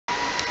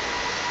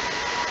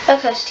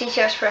Okay, so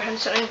ttrs version,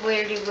 something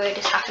really weird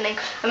is happening.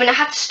 I mean, I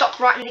had to stop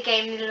right in the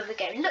game, in the middle of the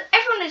game. Look,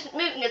 everyone is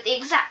moving at the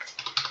exact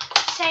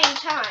same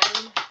time.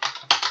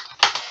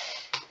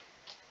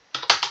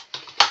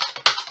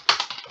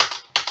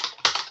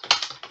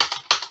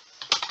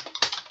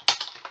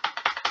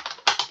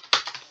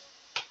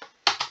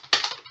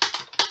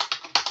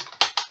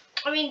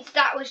 I mean,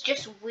 that was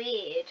just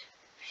weird.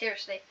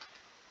 Seriously.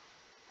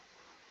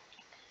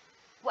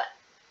 What?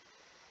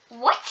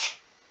 What?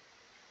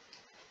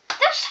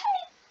 There's so many...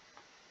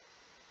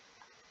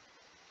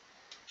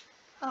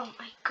 Oh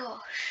my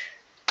gosh.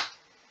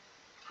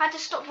 I had to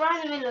stop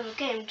right in the middle of the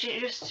game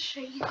just to show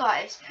you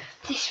guys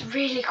this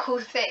really cool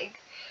thing.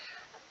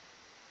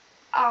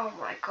 Oh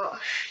my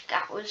gosh,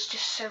 that was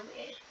just so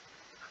weird.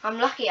 I'm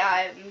lucky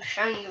I'm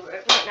showing you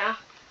it right now.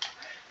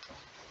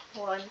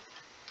 One.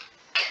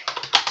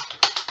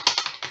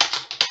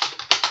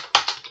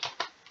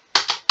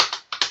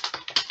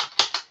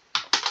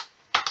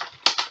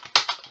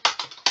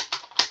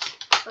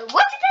 But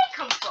where did they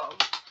come from?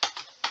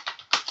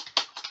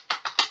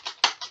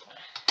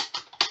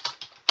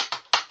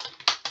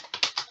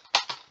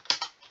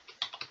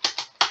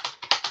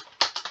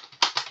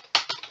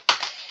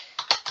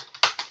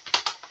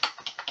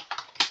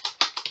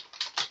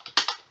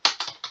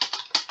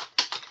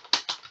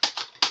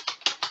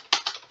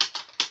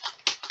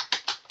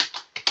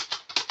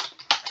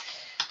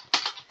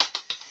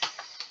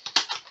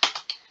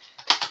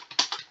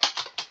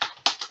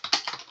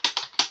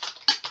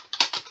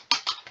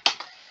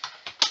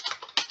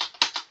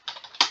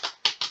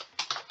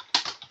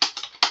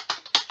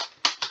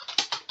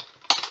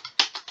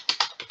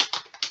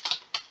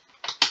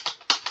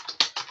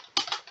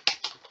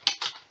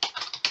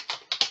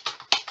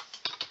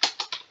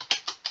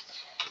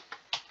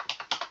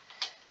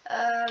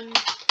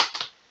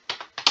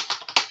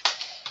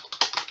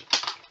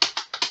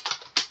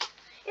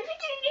 If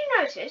you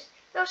notice,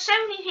 there are so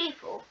many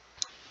people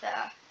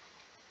there.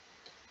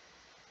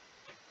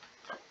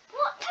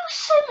 What? There were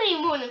so many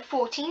more than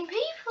 14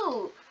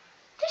 people.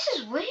 This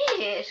is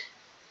weird.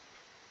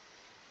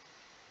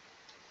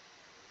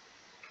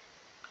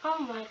 Oh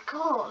my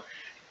gosh.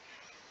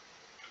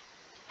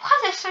 Why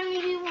are there so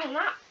many people in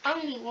that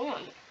only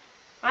one?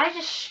 Why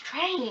just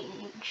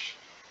strange?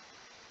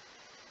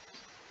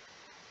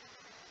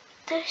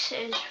 This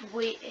is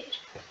weird.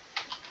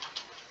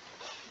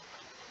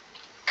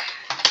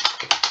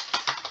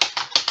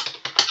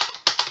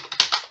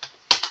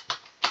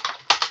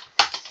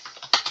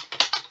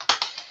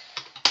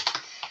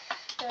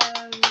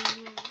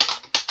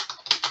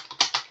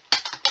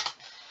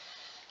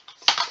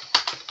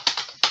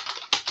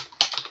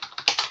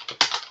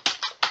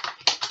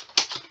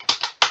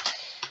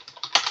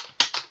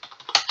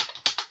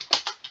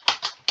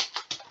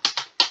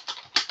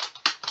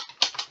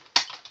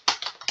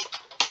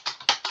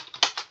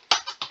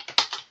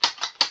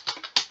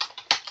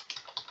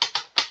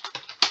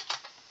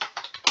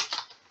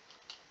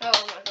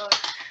 Oh my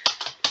gosh.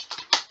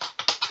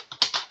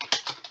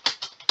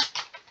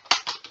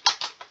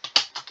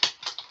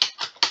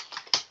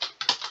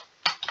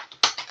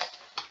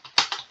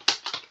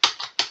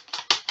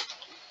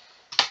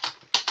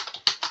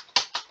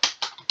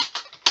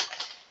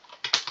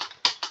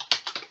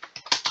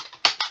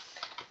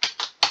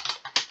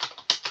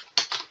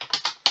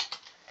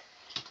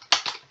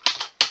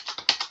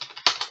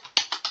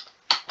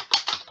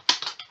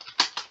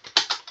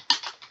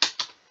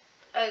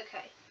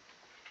 Okay.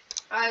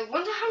 I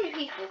wonder how many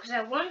people, because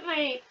there weren't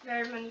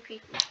very many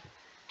people.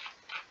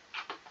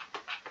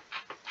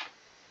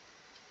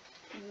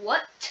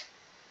 What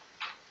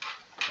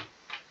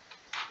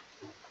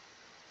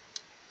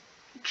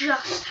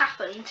just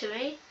happened to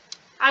me?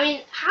 I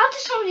mean, how did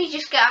somebody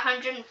just get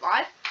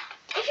 105?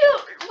 If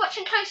you're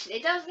watching closely,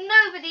 there was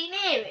nobody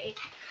near me.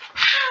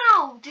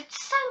 How did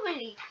so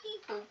many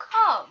people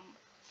come?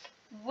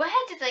 Where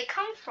did they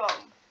come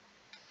from?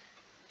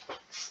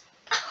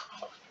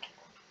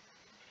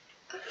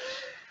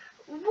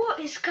 What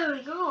is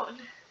going on?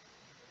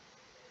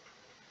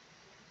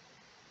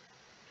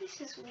 This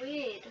is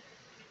weird.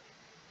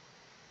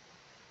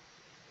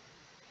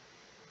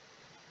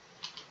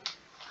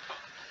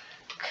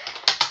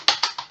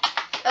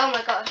 Oh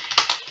my gosh.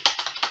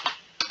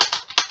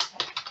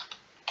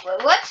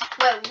 Wait, what?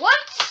 Wait, what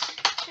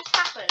just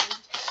happened?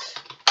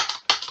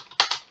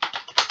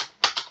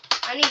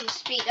 I need to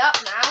speed up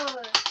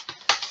now.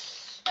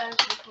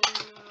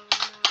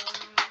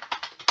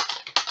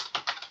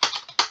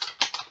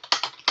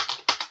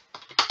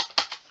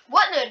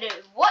 What no,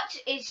 what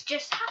is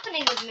just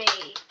happening with me?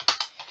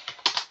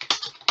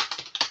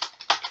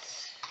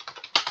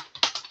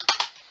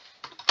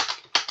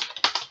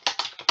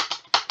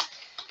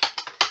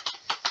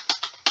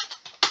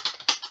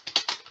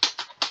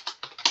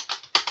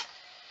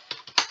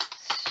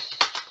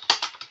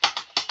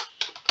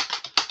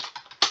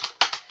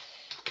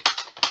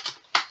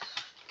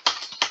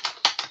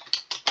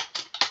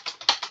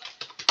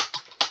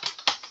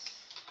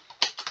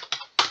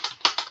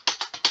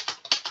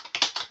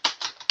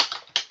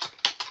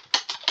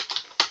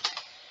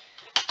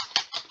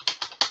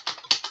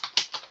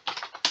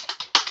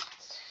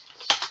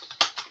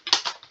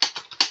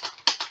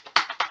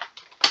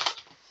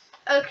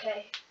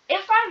 Okay,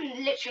 if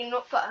I'm literally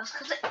not first,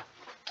 because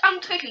I'm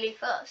totally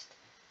first.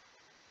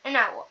 And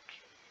now what?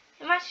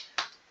 Imagine.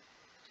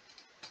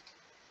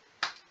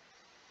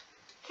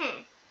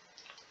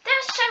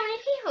 There's so many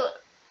people.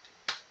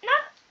 No.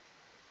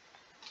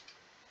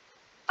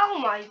 Oh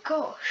my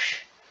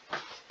gosh.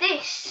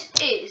 This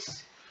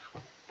is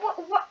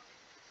what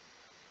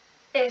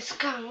is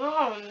going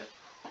on?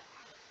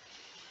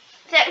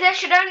 There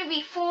should only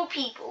be 4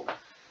 people.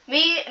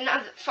 Me and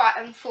 4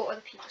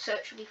 other people, so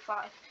it should be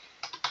 5.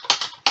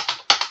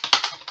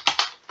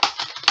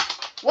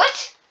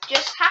 What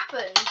just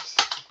happened?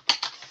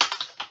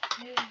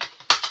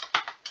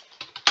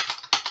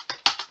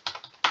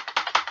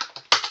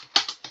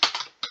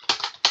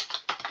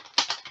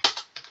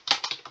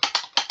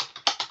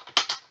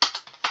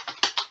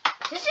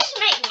 Does this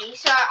make me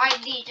so I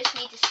just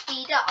need to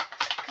speed up?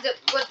 Because it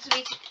wants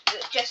me to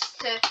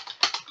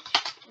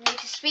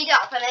speed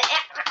up,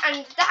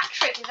 and that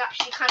trick is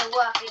actually kind of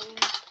working.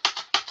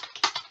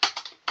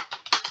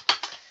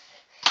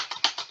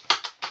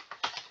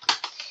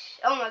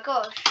 Oh my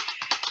gosh.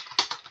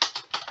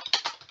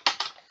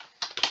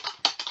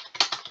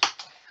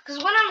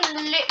 Because when I'm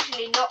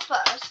literally not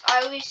first,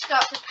 I always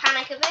start to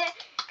panic a bit,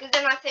 because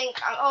then I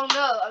think, oh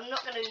no, I'm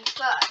not going to be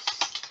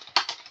first.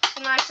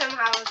 So now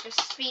somehow I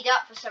just speed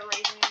up for some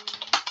reason.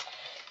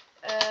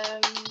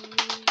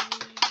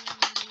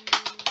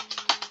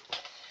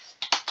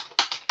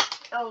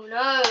 Oh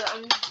no,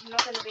 I'm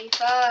not going to be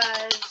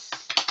first.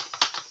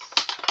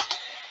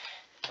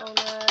 Oh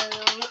no,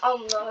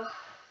 oh no.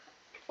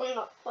 I'm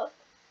not first.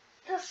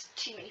 There's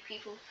too many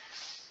people.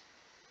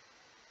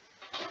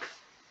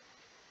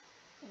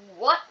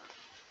 What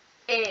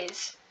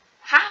is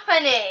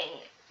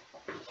happening?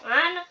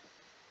 Man,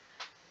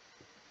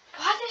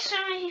 why are there so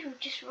many people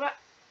just right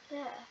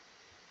there?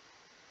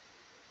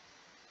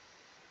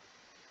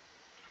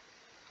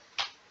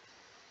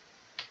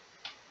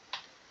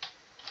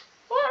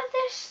 What?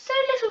 There's so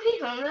little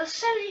people and there's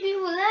so many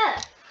people there.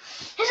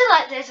 Is it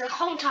like there's a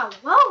whole entire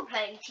world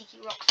playing Tiki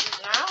Roxas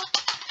now?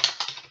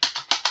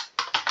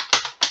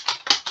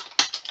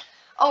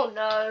 Oh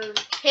no,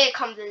 here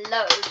comes a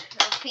load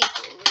of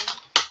people.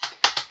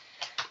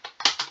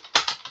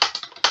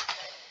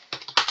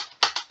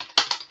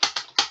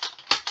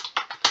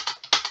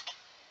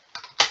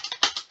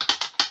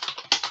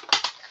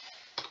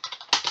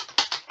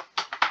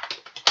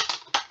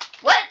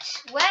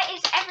 What? Where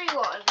is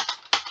everyone?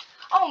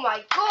 Oh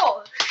my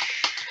gosh.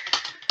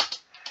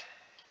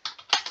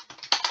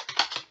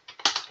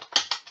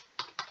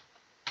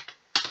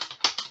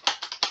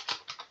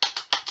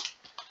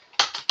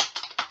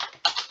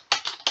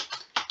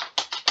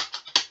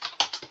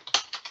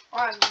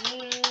 I'm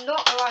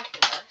not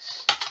liking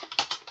this.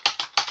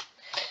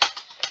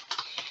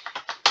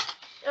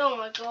 Oh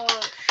my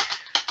gosh.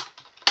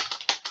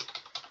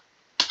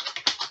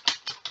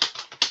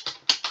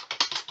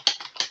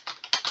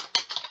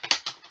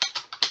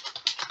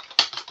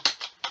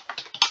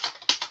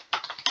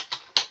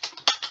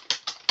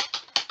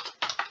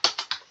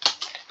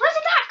 Where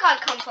did that guy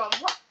come from?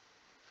 What?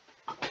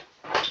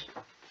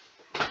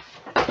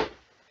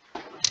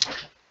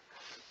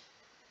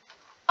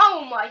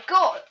 Oh my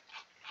god.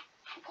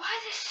 Why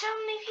are there so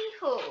many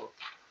people?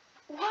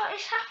 What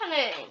is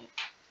happening?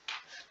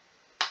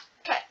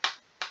 Okay.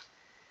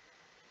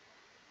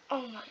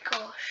 Oh my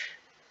gosh.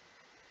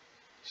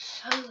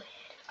 So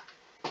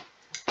weird.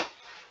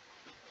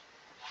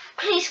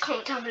 Please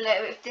comment down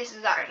below if this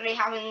is actually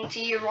happening to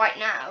you right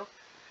now.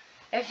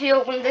 If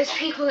you're one of those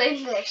people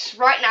in this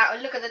right now,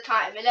 look at the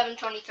time,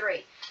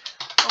 11:23.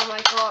 Oh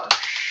my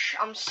gosh.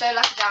 I'm so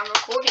lucky that I'm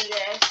recording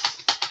this.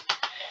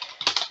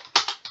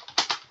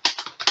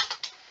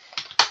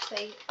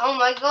 Oh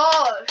my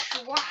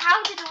gosh,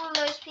 how did all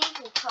those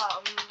people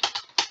come?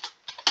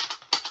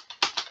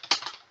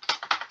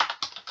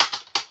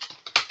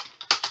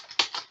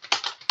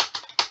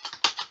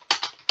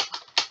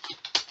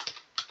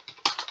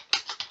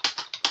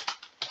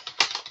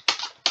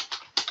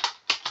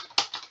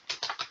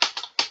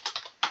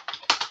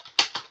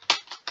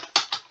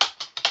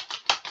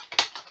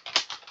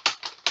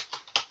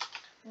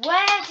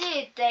 Where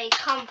did they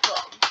come from?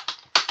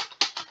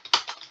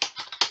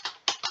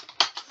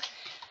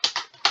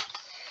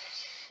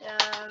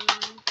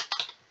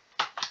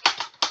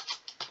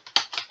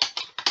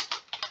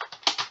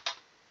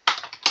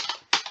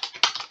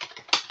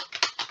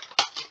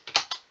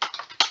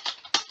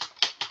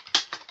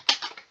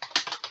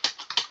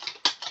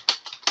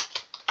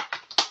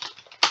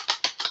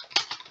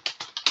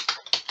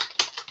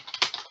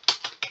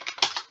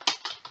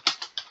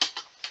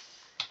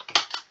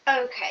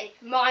 Okay,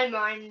 my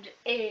mind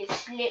is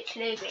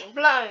literally being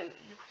blown.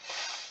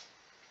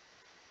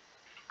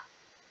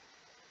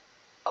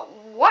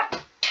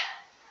 What?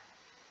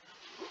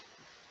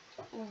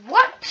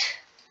 What?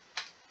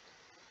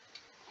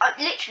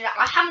 Literally,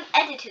 I haven't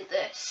edited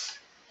this.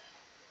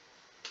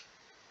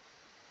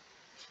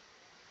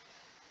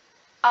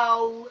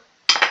 Oh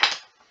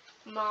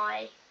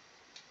my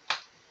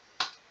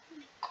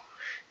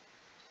gosh.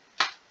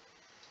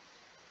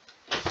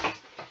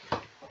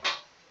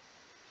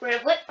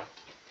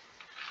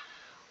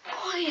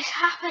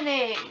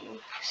 happening?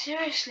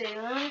 Seriously,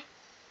 man.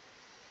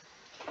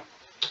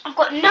 I've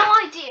got no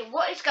idea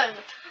what is going on.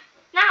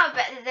 Now I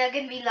bet that there are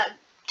going to be like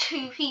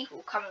 2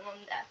 people coming on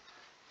there.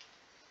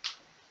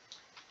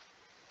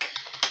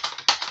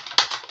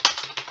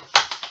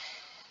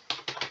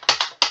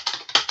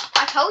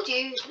 I told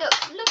you. Look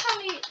how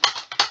many.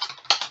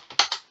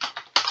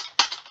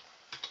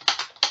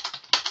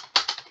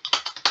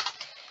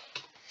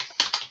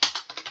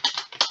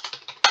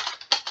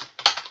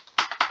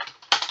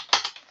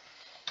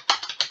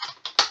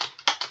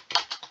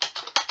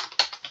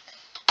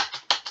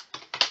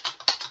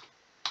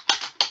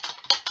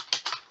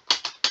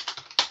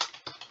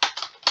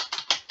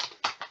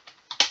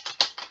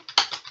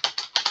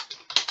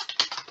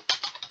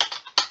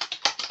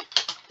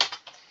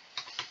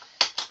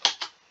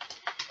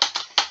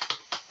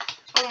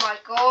 Oh my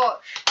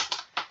gosh.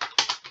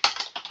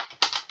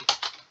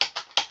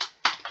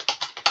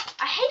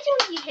 I hate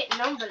it when you hit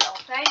number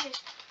lock. I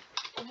just.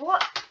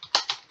 What?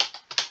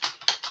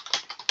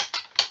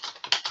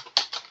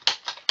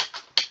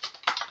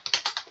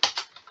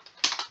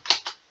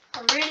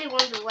 I really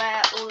wonder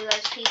where all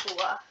those people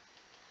were.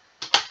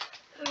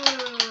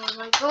 Oh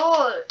my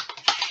god.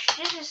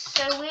 This is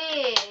so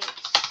weird.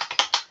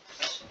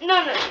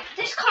 No,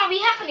 this can't be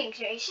happening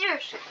to me,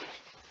 seriously.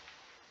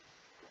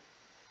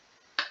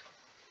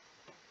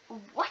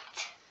 What?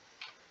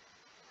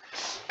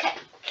 Okay,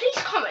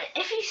 please comment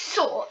if you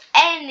saw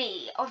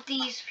any of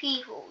these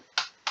people.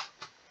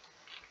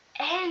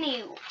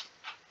 Any.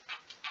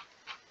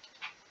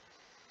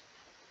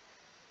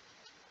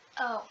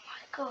 Oh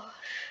my gosh.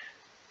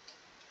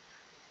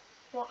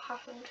 What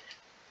happened?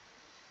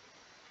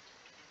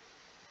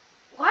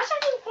 Why is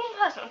that only one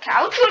person? Okay,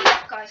 I'll join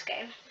that guy's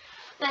game.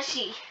 Let's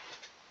see.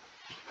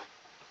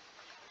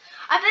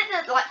 I bet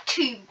there's like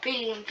 2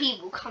 billion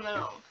people coming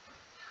along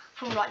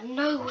from like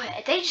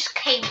nowhere. They just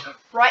came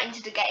right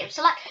into the game.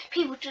 So like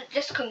people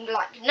just can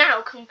like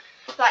now can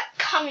like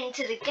come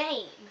into the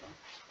game.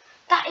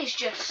 That is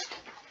just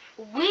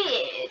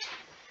weird.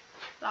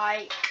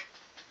 Like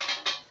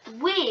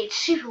weird,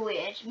 super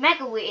weird,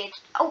 mega weird,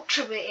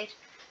 ultra weird.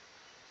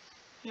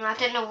 No, I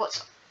don't know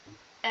what's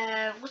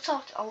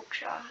after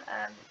ultra.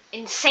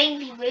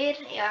 Insanely weird.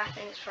 Yeah, I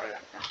think it's probably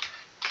like that.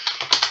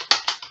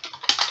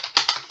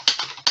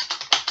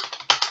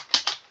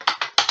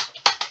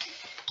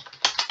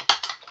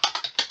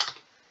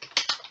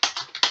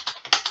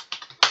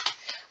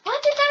 Where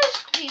did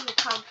those people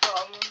come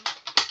from?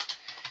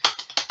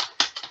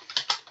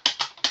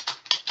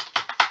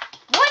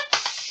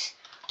 What?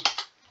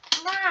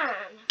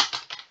 Man.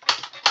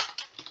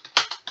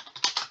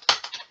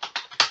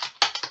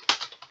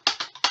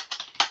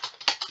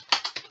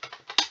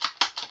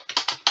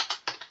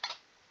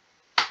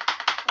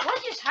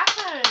 What just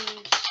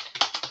happened?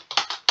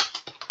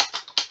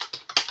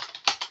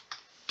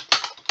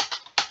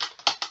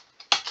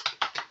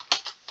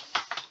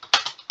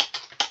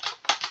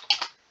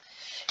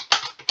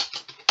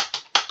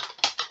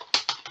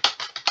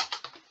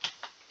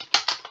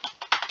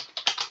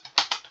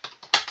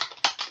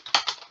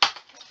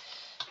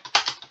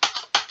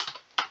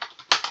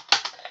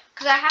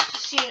 Because I have to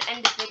soon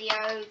end the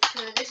video,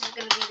 because this is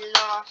going to be the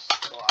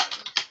last one.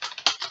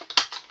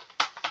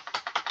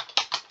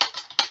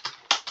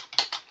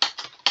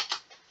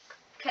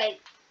 Okay,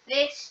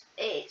 this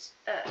is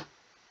a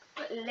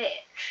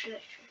glitch.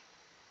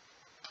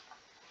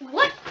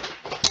 What?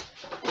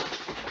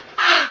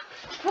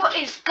 What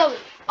is going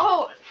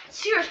on?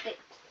 Seriously.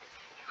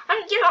 I'm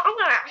going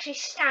to actually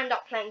stand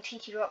up playing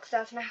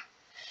ttrs now.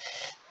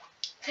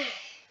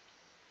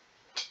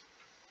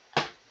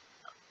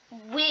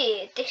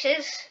 Weird, this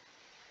is.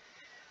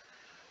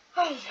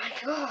 Oh my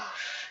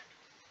gosh.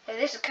 So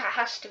this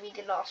has to be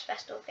the last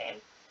festival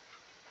game.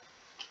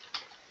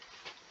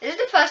 This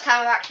is the first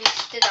time I've actually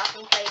stood up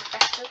and played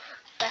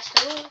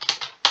festival.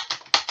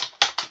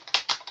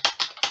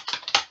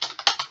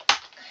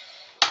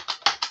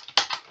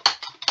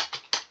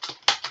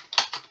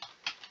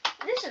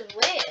 This is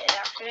weird,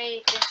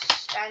 actually, just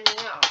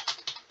standing up.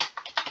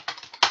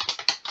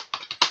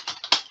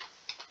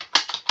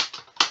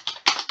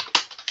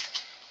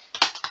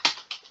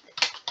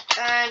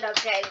 And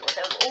okay, well,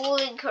 they're all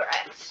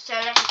incorrect. So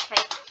let's just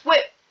play.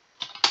 Wait!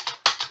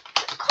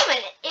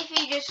 Comment if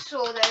you just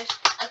saw those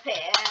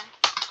appear.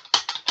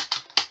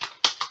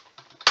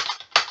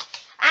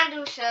 And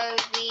also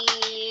the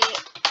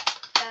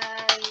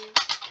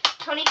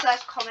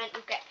 21st comment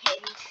will get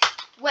pinned.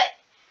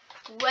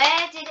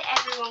 Where did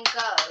everyone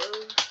go?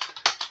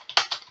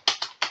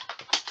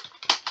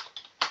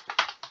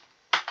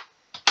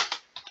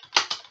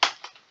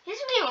 This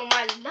is me on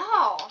my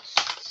last.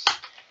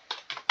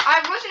 I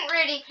wasn't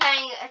really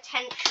paying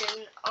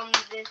attention on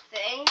this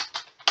thing.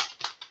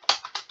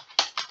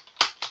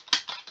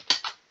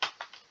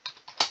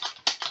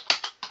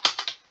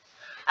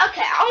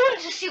 Okay, I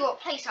wanted to see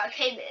what place I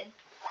came in.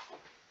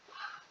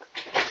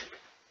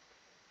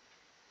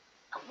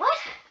 What?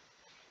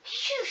 You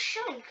should have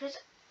shown, because...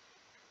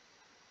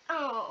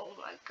 Oh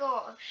my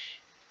gosh.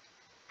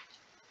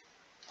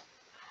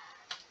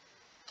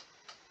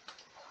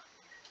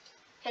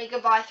 Okay,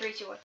 goodbye, 3, 2, 1.